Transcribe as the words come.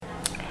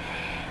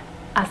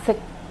Hace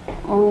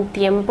un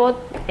tiempo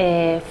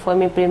fue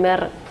mi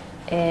primer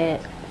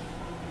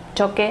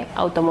choque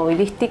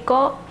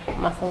automovilístico,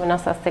 más o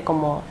menos hace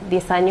como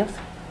 10 años,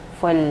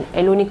 fue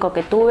el único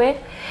que tuve.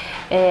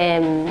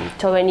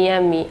 Yo venía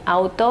en mi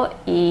auto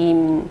y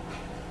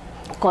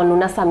con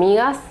unas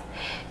amigas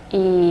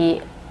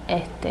y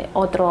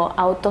otro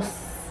auto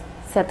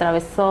se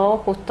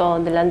atravesó justo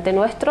delante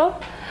nuestro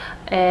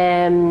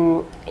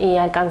y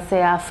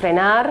alcancé a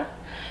frenar,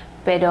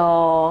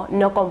 pero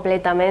no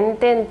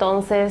completamente,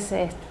 entonces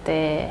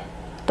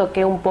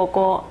toqué un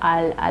poco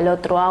al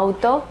otro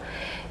auto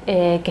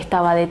que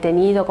estaba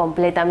detenido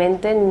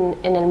completamente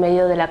en el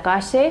medio de la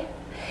calle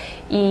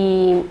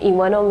y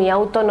bueno, mi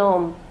auto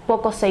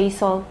poco se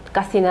hizo,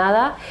 casi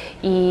nada,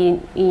 y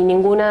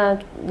ninguna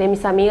de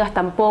mis amigas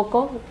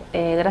tampoco,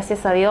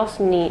 gracias a Dios,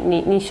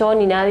 ni yo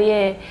ni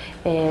nadie,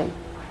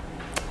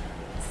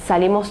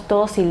 salimos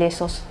todos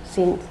ilesos,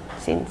 sin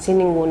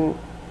ningún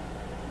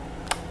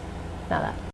nada.